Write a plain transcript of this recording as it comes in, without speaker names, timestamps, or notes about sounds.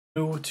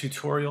New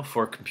tutorial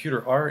for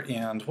computer art,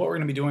 and what we're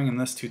going to be doing in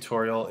this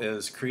tutorial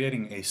is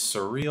creating a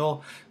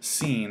surreal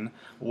scene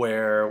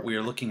where we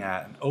are looking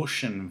at an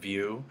ocean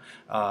view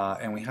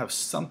and we have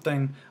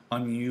something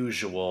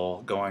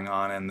unusual going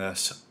on in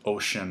this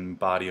ocean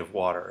body of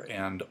water.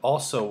 And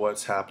also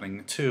what's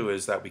happening too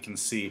is that we can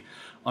see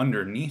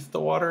underneath the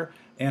water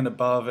and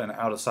above and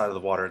outside of the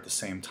water at the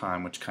same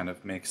time, which kind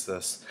of makes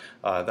this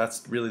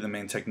that's really the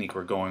main technique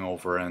we're going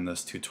over in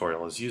this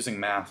tutorial, is using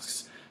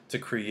masks to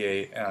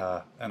create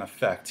an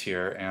effect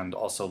here, and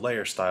also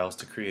layer styles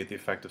to create the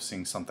effect of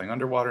seeing something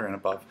underwater and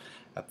above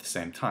at the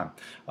same time.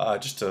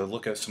 Just to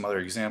look at some other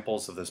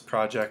examples of this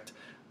project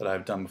that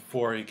I've done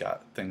before, you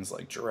got things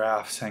like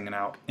giraffes hanging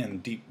out in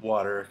deep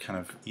water, kind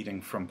of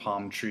eating from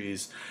palm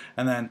trees,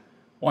 and then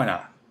why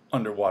not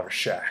underwater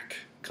shack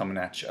coming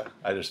at you.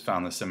 I just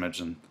found this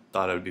image and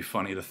thought it would be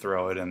funny to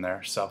throw it in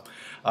there. So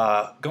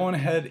going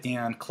ahead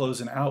and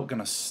closing out, going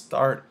to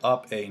start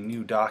up a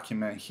new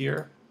document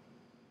here.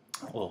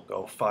 We'll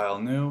go File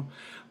New.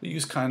 We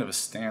use kind of a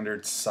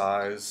standard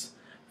size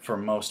for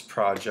most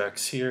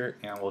projects here,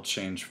 and we'll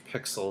change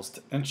pixels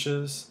to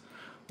inches.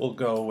 We'll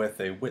go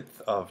with a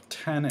width of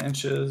 10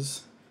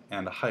 inches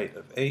and a height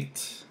of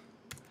 8,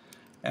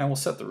 and we'll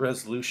set the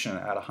resolution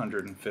at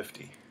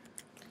 150.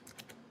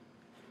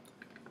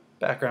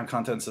 Background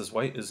content says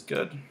white is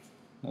good.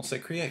 We'll say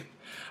create.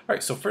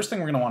 Alright, so first thing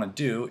we're going to want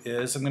to do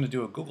is I'm going to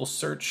do a Google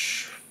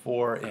search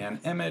for an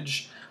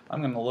image. I'm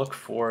going to look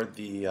for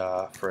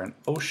for an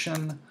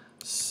ocean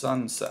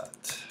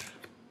sunset,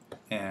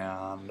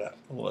 and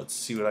let's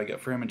see what I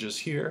get for images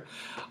here.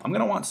 I'm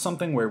going to want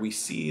something where we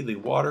see the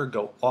water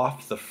go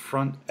off the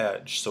front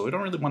edge, so we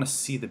don't really want to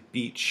see the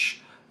beach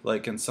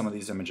like in some of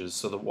these images.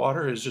 So the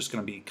water is just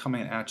going to be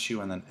coming at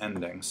you and then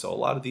ending. So a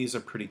lot of these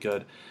are pretty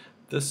good.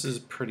 This is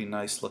a pretty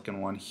nice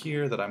looking one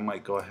here that I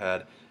might go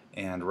ahead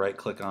and right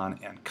click on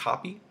and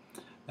copy,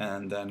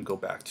 and then go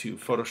back to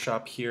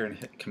Photoshop here and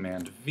hit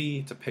Command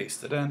V to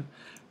paste it in. I'm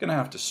gonna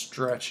have to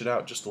stretch it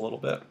out just a little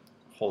bit,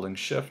 holding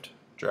Shift,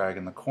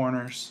 dragging the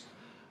corners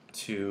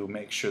to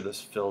make sure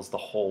this fills the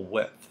whole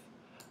width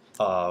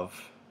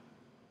of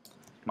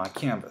my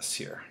canvas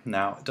here.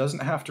 Now it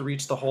doesn't have to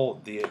reach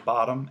the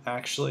bottom,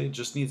 actually, it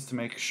just needs to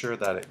make sure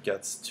that it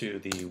gets to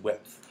the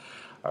width.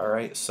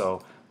 Alright,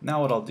 so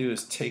now what I'll do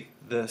is take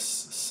this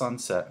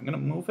sunset, I'm gonna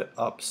move it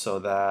up so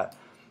that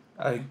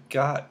I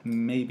got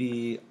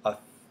maybe a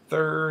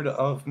third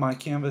of my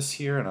canvas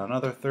here and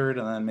another third,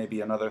 and then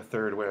maybe another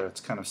third where it's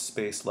kind of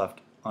space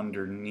left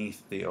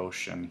underneath the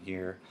ocean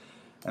here.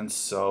 And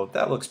so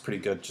that looks pretty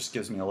good, just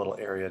gives me a little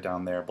area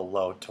down there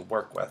below to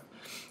work with.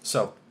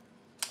 So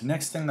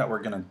next thing that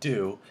we're going to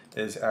do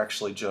is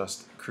actually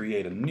just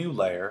create a new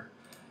layer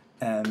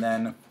and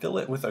then fill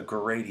it with a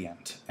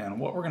gradient. And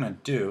what we're going to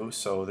do,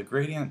 so the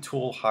gradient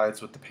tool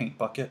hides with the paint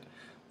bucket.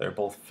 They're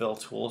both fill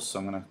tools, so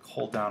I'm going to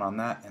hold down on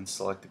that and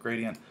select the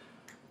gradient.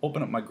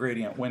 Open up my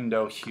gradient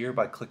window here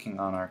by clicking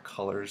on our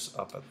colors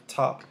up at the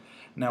top.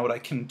 Now what I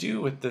can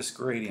do with this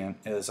gradient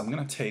is I'm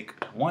going to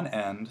take one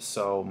end,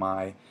 so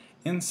my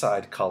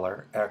inside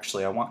color,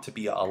 actually I want to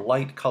be a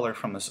light color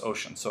from this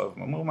ocean. So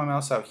if I move my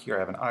mouse out here, I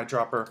have an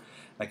eyedropper.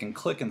 I can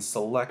click and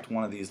select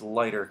one of these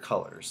lighter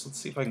colors. Let's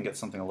see if I can get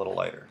something a little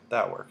lighter.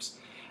 That works.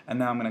 And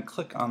now I'm going to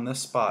click on this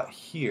spot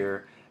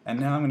here, and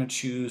now I'm going to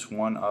choose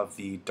one of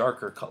the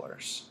darker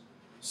colors.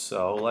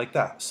 So like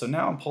that. So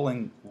now I'm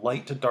pulling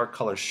light to dark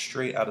colors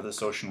straight out of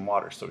this ocean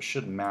water, so it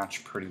should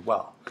match pretty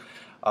well.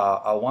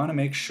 I want to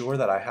make sure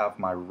that I have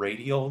my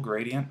radial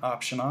gradient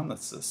option on.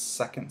 That's the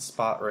second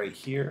spot right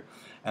here.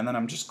 And then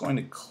I'm just going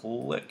to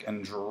click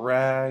and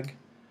drag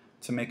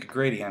to make a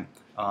gradient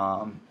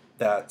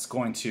that's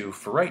going to,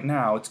 for right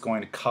now, it's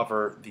going to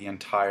cover the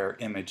entire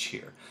image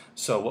here.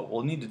 So what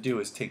we'll need to do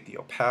is take the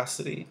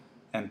opacity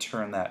and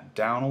turn that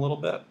down a little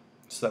bit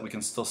so that we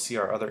can still see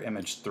our other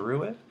image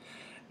through it.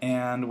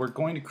 And we're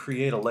going to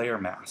create a layer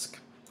mask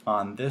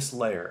on this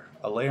layer,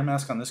 a layer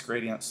mask on this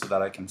gradient, so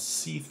that I can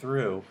see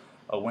through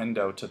a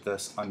window to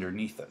this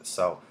underneath it.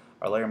 So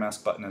our layer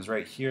mask button is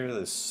right here,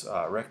 this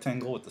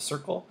rectangle with the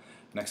circle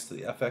next to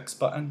the FX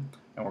button,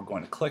 and we're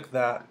going to click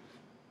that.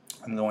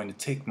 I'm going to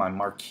take my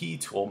marquee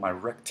tool, my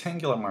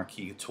rectangular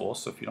marquee tool,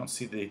 so if you don't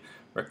see the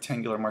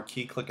rectangular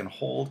marquee, click and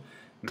hold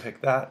and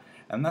pick that,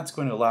 and that's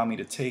going to allow me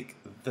to take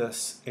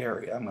this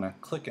area. I'm going to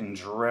click and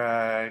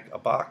drag a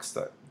box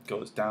that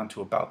goes down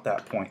to about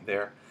that point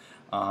there,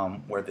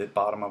 where the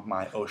bottom of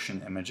my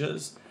ocean image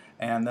is,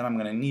 and then I'm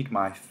going to need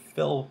my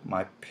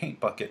my paint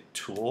bucket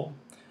tool.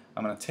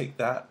 I'm going to take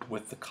that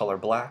with the color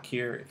black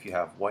here. If you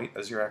have white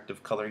as your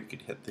active color, you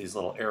could hit these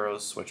little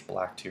arrows, switch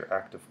black to your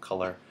active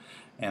color,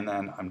 and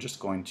then I'm just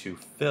going to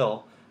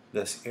fill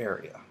this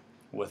area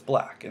with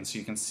black. And so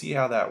you can see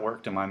how that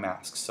worked in my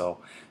mask. So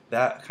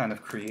that kind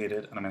of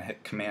created, and I'm going to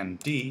hit Command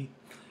D,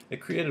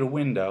 it created a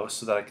window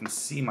so that I can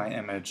see my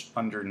image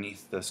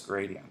underneath this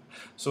gradient.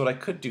 So what I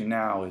could do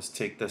now is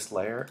take this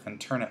layer and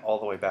turn it all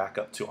the way back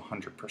up to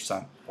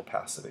 100%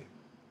 opacity.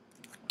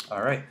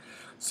 Alright,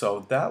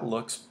 so that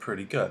looks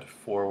pretty good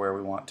for where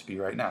we want to be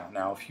right now.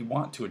 Now if you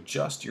want to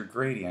adjust your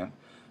gradient,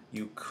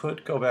 you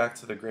could go back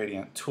to the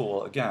gradient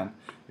tool. Again,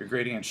 your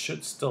gradient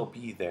should still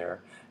be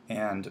there,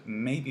 and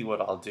maybe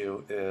what I'll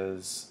do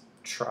is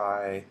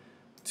try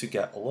to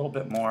get a little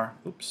bit more.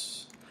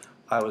 Oops,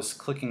 I was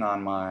clicking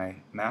on my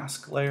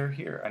mask layer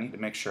here. I need to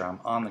make sure I'm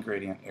on the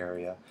gradient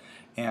area,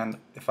 and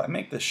if I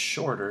make this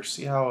shorter,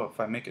 see how if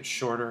I make it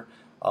shorter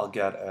I'll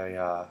get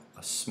a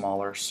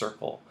smaller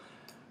circle.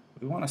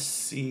 We want to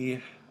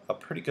see a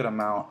pretty good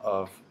amount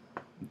of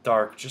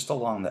dark just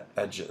along the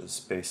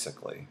edges,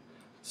 basically.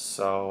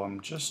 So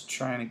I'm just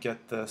trying to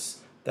get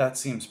this. That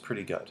seems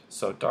pretty good.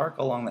 So dark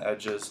along the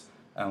edges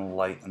and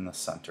light in the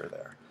center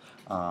there.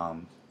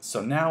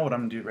 So now what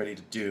I'm ready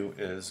to do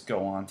is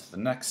go on to the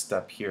next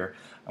step here.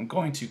 I'm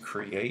going to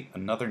create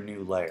another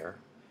new layer.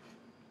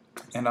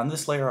 And on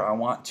this layer I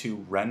want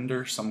to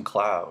render some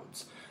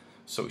clouds.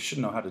 So we should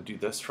know how to do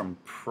this from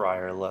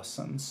prior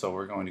lessons. So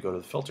we're going to go to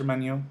the filter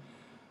menu,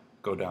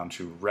 go down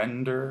to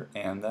render,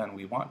 and then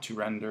we want to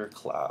render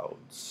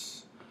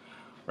clouds.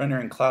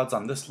 Rendering clouds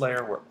on this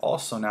layer, we're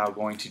also now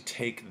going to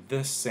take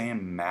this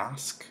same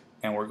mask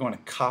and we're going to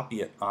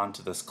copy it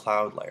onto this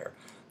cloud layer.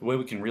 The way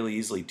we can really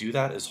easily do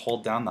that is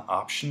hold down the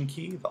Option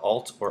key, the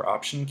Alt or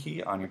Option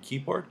key on your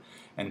keyboard,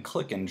 and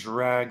click and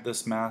drag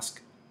this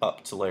mask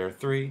up to layer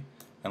 3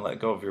 and let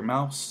go of your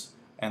mouse,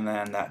 and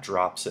then that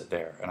drops it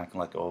there, and I can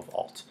let go of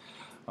Alt.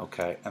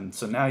 Okay, and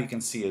so now you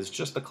can see is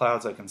just the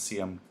clouds. I can see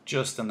them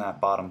just in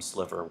that bottom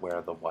sliver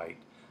where the white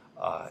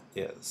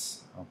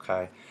is.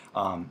 Okay,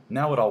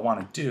 now what I'll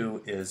want to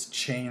do is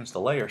change the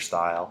layer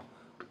style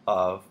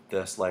of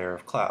this layer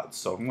of clouds.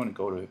 So I'm going to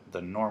go to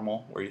the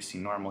normal, where you see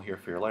normal here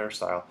for your layer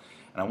style,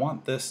 and I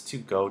want this to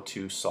go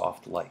to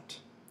soft light.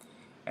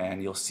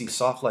 And you'll see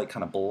soft light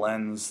kind of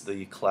blends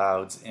the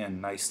clouds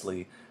in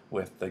nicely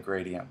with the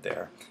gradient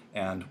there.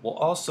 And we'll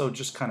also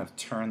just kind of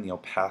turn the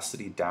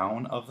opacity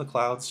down of the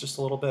clouds just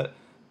a little bit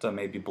to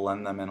maybe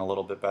blend them in a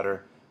little bit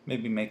better.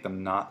 Maybe make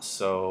them not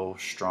so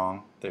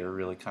strong. They're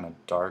really kind of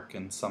dark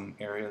in some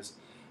areas.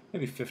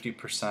 Maybe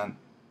 50%,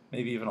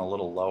 maybe even a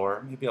little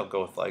lower. Maybe I'll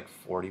go with like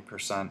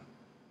 40%.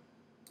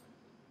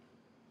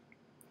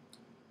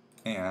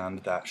 And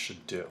that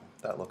should do.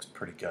 That looks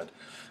pretty good.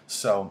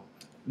 So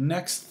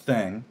next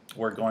thing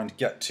we're going to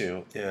get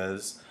to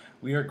is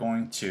we are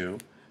going to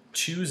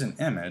choose an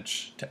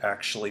image to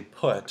actually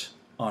put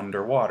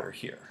underwater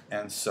here.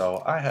 And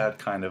so I had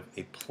kind of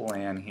a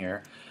plan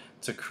here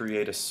to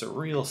create a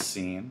surreal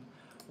scene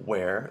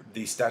where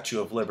the Statue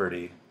of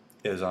Liberty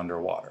is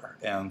underwater.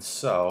 And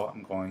so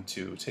I'm going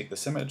to take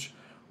this image,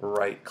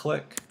 right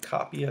click,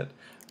 copy it,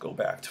 go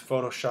back to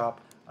Photoshop.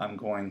 I'm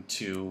going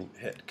to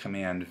hit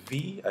Command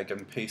V. I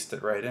can paste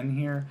it right in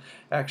here.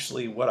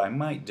 Actually, what I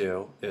might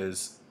do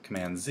is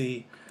Command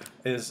Z,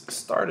 is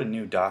start a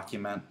new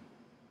document.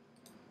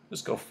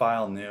 Just go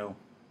File, New.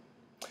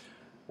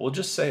 We'll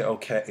just say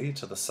OK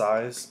to the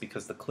size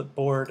because the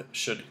clipboard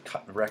should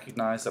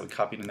recognize that we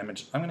copied an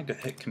image. I'm going to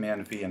hit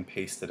Command V and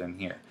paste it in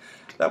here.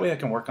 That way I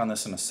can work on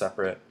this in a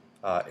separate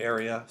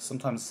area.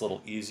 Sometimes it's a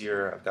little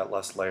easier. I've got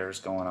less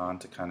layers going on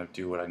to kind of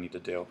do what I need to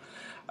do.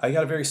 I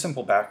got a very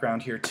simple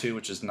background here too,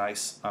 which is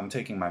nice. I'm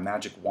taking my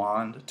magic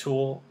wand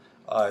tool.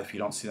 If you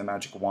don't see the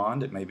magic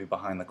wand, it may be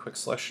behind the quick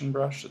selection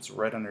brush. It's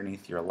right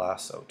underneath your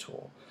lasso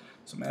tool.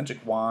 So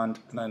magic wand,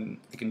 and then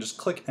you can just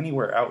click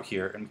anywhere out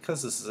here, and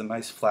because this is a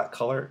nice flat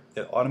color,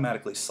 it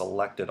automatically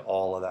selected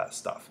all of that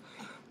stuff.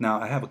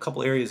 Now I have a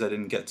couple areas I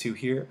didn't get to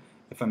here.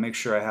 If I make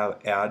sure I have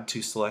Add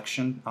to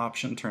Selection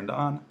option turned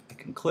on, I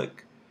can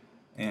click,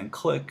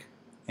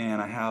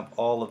 and I have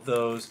all of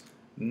those.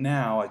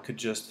 Now I could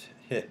just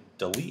hit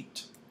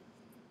Delete,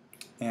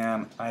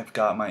 and I've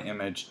got my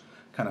image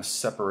kind of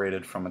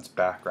separated from its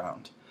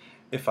background.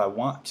 If I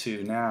want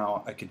to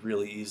now, I could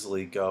really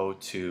easily go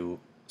to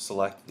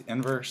select the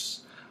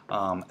inverse,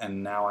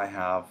 and now I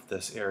have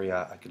this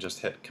area. I could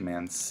just hit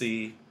Command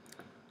C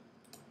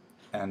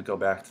and go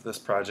back to this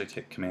project,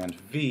 hit Command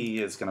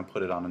V. Is going to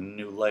put it on a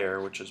new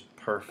layer, which is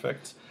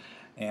perfect,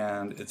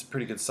 and it's a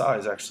pretty good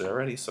size actually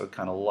already, so it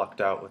kind of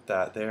lucked out with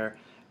that there.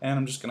 And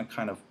I'm just going to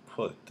kind of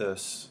put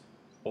this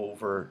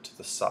over to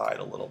the side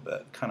a little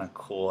bit. Kind of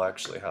cool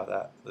actually how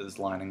that is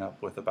lining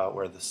up with about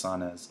where the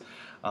sun is.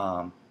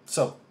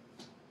 So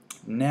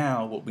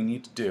now what we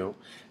need to do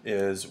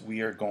is we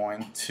are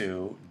going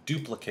to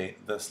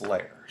duplicate this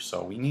layer.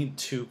 So we need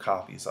 2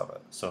 copies of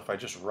it. So if I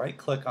just right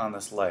click on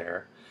this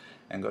layer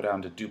and go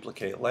down to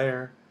duplicate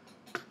layer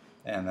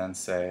and then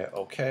say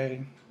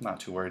OK, not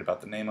too worried about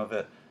the name of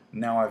it,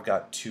 now I've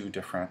got 2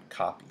 different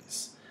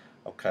copies.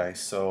 Okay,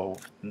 so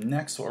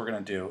next what we're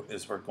going to do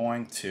is we're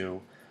going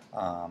to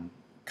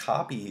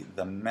copy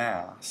the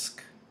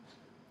mask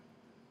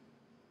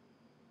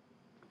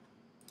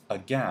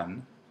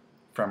again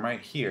from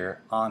right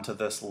here onto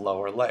this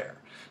lower layer.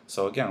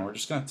 So again, we're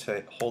just going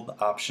to hold the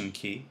Option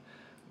key,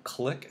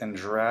 click and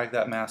drag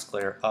that mask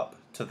layer up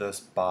to this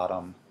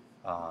bottom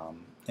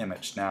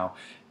image. Now,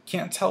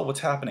 can't tell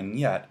what's happening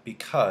yet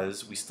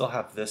because we still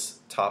have this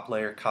top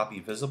layer copy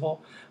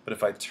visible, but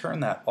if I turn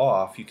that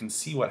off, you can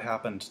see what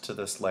happened to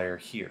this layer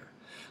here.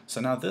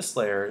 So now this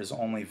layer is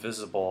only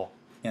visible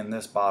in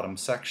this bottom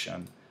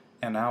section,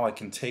 And now I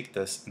can take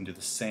this and do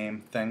the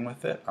same thing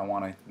with it. I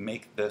want to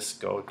make this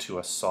go to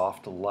a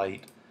soft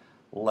light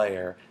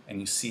layer, and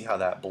you see how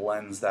that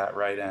blends that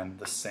right in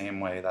the same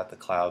way that the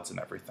clouds and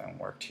everything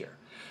worked here.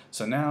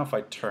 So now if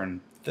I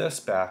turn this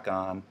back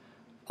on,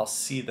 I'll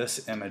see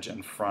this image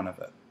in front of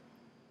it.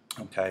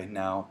 Okay,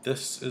 now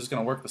this is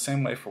going to work the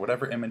same way for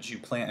whatever image you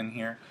plant in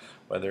here,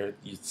 whether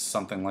it's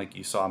something like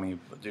you saw me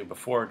do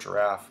before,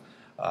 giraffe,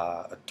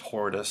 a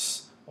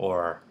tortoise,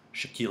 or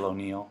Shaquille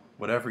O'Neal.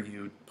 Whatever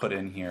you put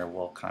in here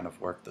will kind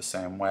of work the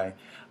same way.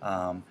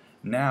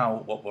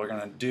 Now what we're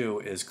going to do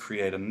is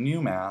create a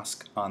new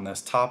mask on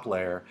this top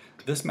layer.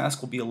 This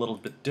mask will be a little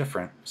bit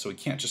different, so we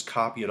can't just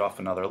copy it off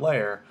another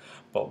layer,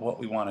 but what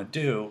we want to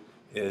do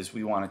is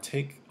we want to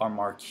take our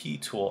marquee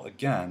tool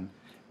again,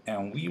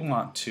 and we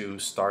want to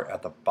start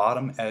at the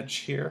bottom edge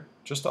here,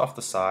 just off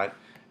the side,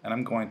 and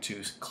I'm going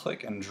to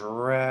click and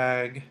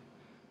drag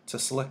to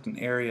select an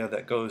area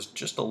that goes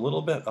just a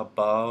little bit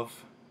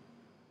above,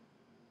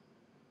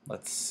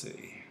 let's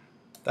see,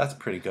 that's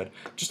pretty good,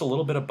 just a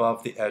little bit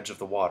above the edge of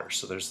the water.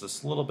 So there's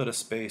this little bit of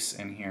space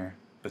in here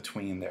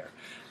between there.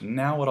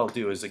 Now what I'll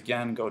do is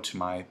again go to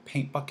my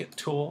paint bucket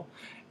tool,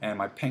 and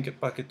my paint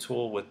bucket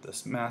tool with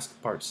this mask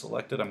part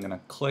selected, I'm going to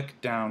click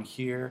down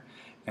here,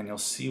 and you'll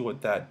see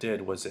what that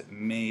did was it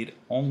made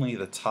only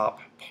the top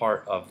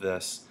part of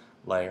this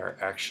layer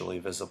actually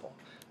visible.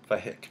 If I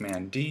hit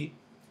Command D,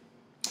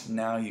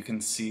 now you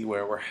can see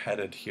where we're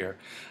headed here.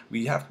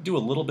 We have to do a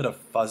little bit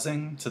of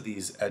fuzzing to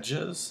these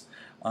edges,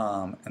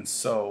 and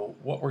so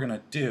what we're going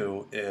to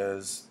do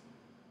is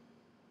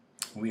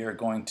we are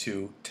going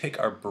to take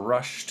our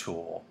brush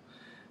tool,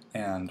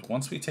 and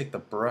once we take the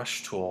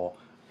brush tool,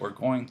 we're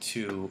going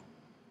to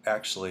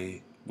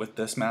actually, with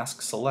this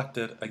mask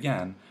selected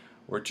again,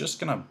 we're just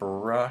going to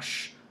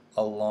brush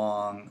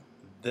along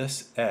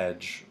this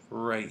edge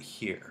right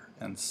here.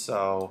 And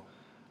so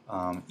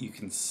you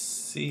can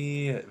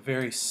see it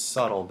very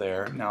subtle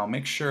there. Now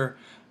make sure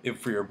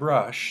for your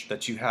brush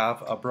that you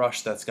have a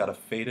brush that's got a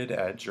faded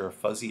edge or a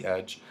fuzzy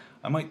edge.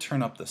 I might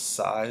turn up the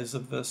size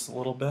of this a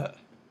little bit.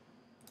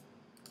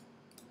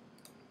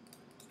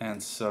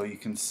 And so you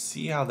can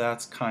see how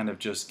that's kind of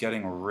just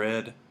getting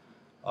rid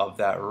of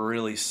that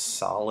really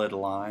solid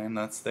line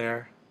that's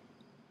there,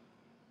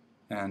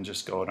 and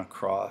just going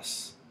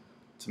across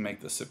to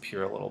make this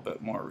appear a little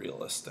bit more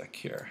realistic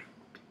here.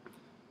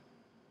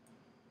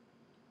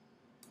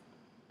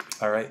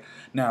 Alright,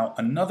 now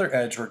another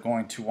edge we're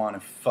going to want to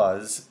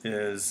fuzz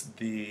is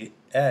the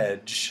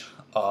edge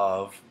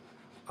of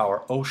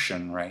our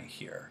ocean right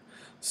here.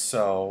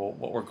 So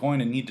what we're going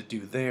to need to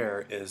do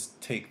there is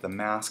take the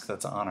mask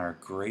that's on our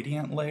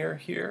gradient layer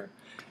here,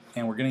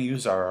 and we're going to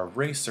use our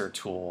eraser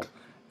tool,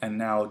 and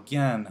now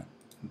again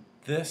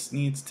this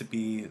needs to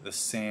be the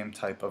same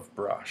type of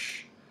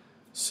brush.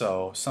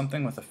 So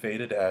something with a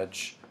faded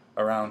edge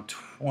around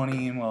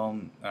 20, well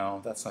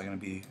no, that's not going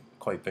to be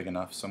quite big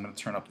enough, so I'm going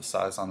to turn up the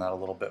size on that a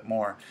little bit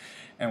more.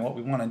 And what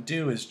we want to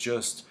do is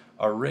just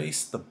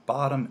erase the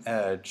bottom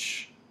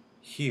edge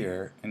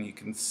here, and you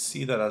can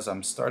see that as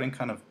I'm starting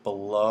kind of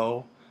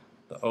below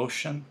the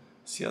ocean,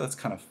 see how that's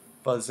kind of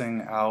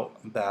fuzzing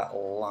out that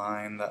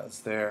line that's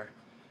there.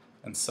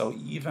 And so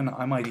even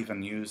I might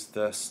even use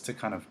this to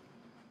kind of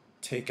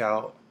take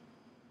out,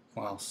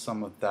 well,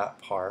 some of that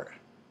part,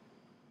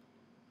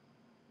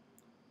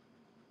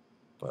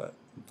 but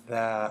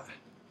that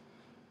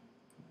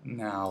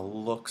now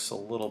looks a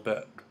little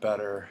bit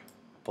better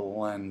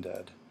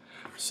blended.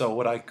 So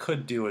what I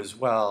could do as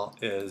well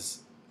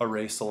is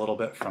erase a little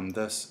bit from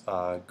this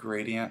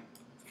gradient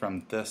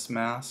from this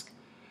mask,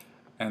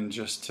 and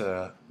just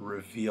to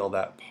reveal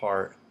that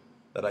part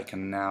that I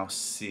can now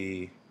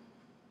see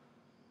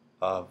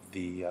of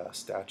the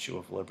Statue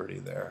of Liberty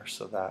there,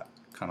 so that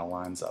kind of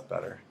lines up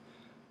better.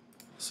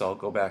 So I'll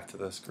go back to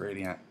this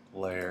gradient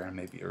layer and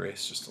maybe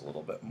erase just a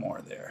little bit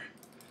more there.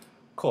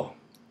 Cool.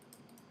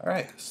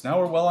 Alright, so now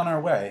we're well on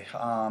our way.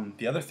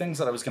 The other things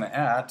that I was going to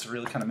add to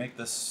really kind of make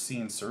this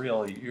scene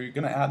surreal, you're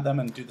going to add them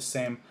and do the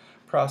same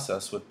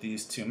process with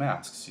these two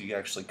masks. You can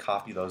actually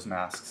copy those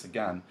masks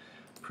again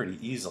pretty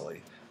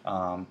easily.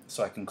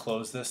 So I can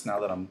close this now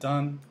that I'm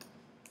done.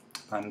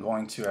 I'm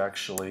going to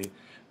actually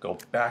go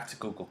back to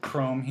Google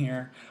Chrome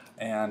here,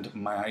 and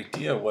my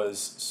idea was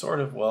sort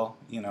of, well,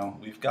 you know,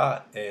 we've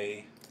got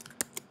a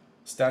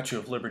Statue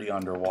of Liberty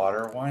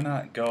underwater. Why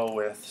not go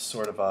with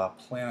sort of a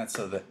Planets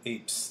of the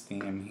Apes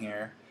theme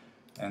here?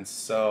 And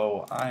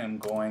so I am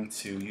going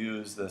to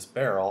use this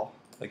barrel.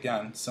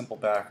 Again, simple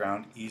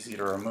background, easy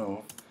to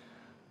remove.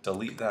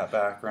 Delete that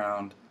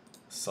background,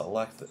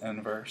 select the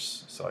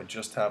inverse, so I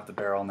just have the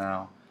barrel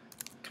now.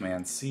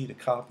 Command C to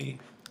copy,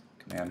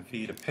 Command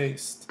V to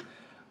paste.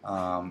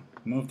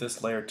 Move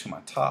this layer to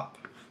my top,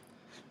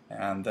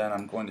 and then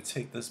I'm going to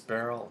take this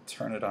barrel,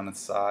 turn it on its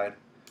side.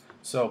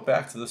 So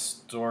back to the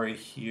story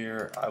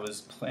here, I was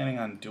planning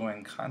on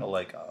doing kind of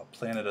like a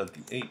Planet of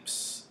the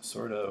Apes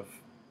sort of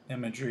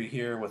imagery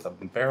here with a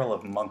barrel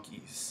of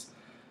monkeys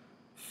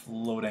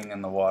floating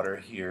in the water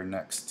here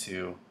next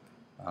to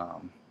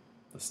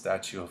the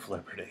Statue of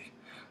Liberty.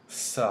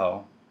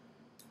 So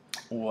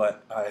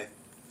what I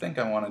think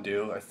I want to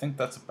do. I think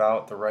that's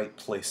about the right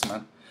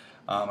placement.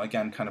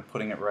 Again, kind of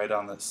putting it right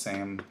on the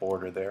same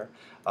border there.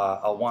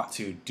 I'll want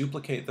to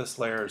duplicate this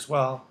layer as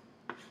well.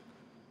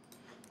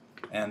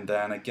 And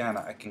then again,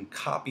 I can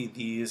copy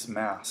these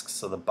masks.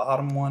 So the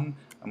bottom one,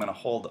 I'm going to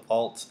hold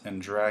Alt and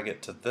drag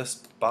it to this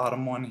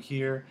bottom one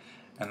here.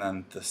 And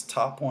then this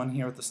top one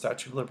here with the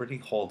Statue of Liberty,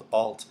 hold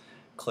Alt,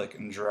 click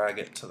and drag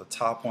it to the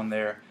top one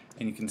there.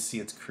 And you can see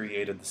it's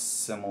created the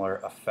similar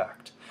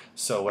effect.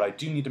 So what I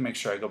do need to make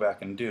sure I go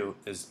back and do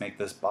is make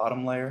this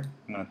bottom layer,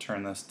 I'm going to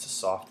turn this to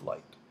soft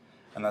light.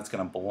 And that's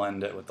going to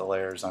blend it with the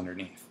layers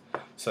underneath.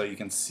 So you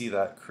can see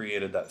that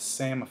created that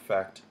same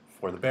effect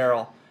for the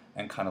barrel.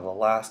 And kind of the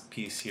last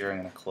piece here, I'm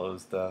going to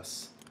close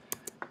this,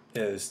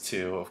 is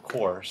to, of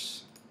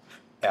course,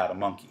 add a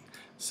monkey.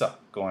 So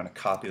going to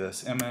copy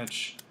this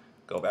image,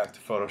 go back to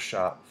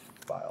Photoshop,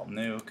 File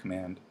New,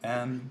 Command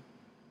N.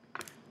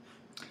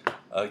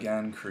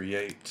 Again,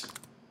 create,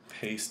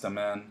 paste them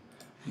in,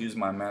 use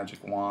my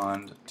magic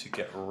wand to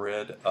get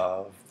rid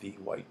of the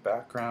white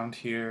background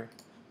here.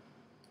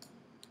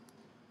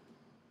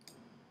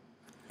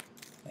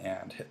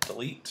 And hit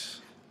delete.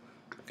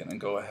 I'm going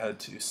to go ahead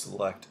to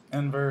select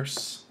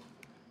inverse,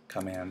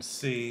 Command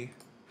C,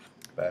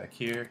 back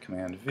here,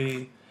 Command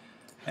V,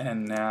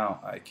 and now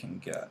I can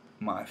get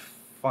my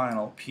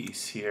final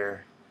piece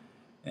here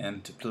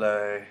into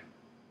play.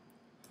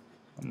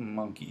 A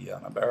monkey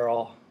on a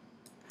barrel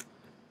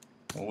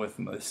with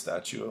the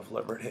Statue of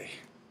Liberty.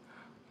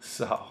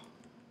 So,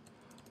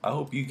 I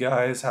hope you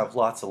guys have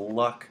lots of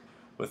luck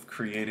with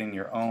creating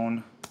your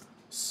own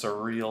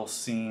surreal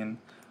scene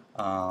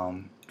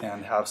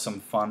and have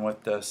some fun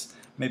with this.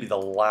 Maybe the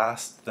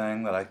last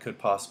thing that I could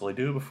possibly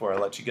do before I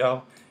let you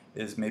go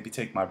is maybe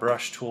take my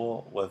brush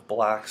tool with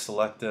black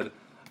selected,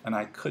 and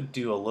I could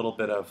do a little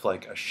bit of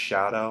like a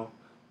shadow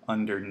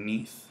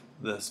underneath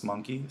this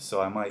monkey.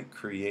 So I might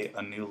create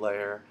a new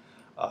layer,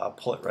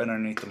 pull it right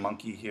underneath the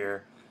monkey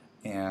here,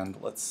 and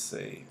let's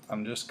see,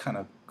 I'm just kind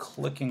of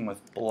clicking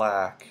with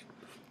black,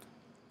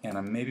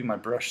 and maybe my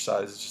brush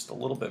size is just a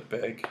little bit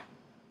big,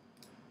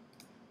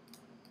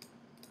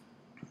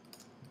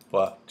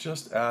 but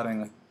just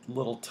adding a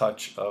little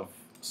touch of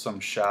some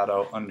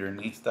shadow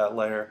underneath that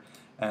layer,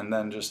 and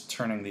then just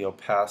turning the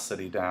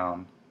opacity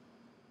down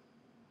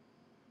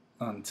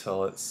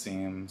until it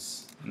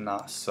seems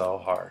not so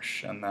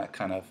harsh, and that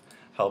kind of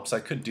helps. I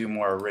could do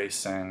more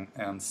erasing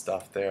and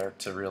stuff there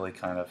to really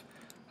kind of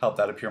help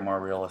that appear more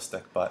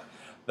realistic, but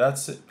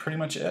that's pretty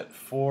much it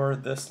for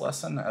this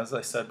lesson. As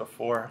I said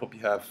before, I hope you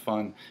have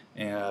fun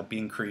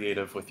being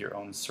creative with your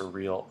own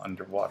surreal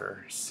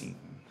underwater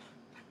scene.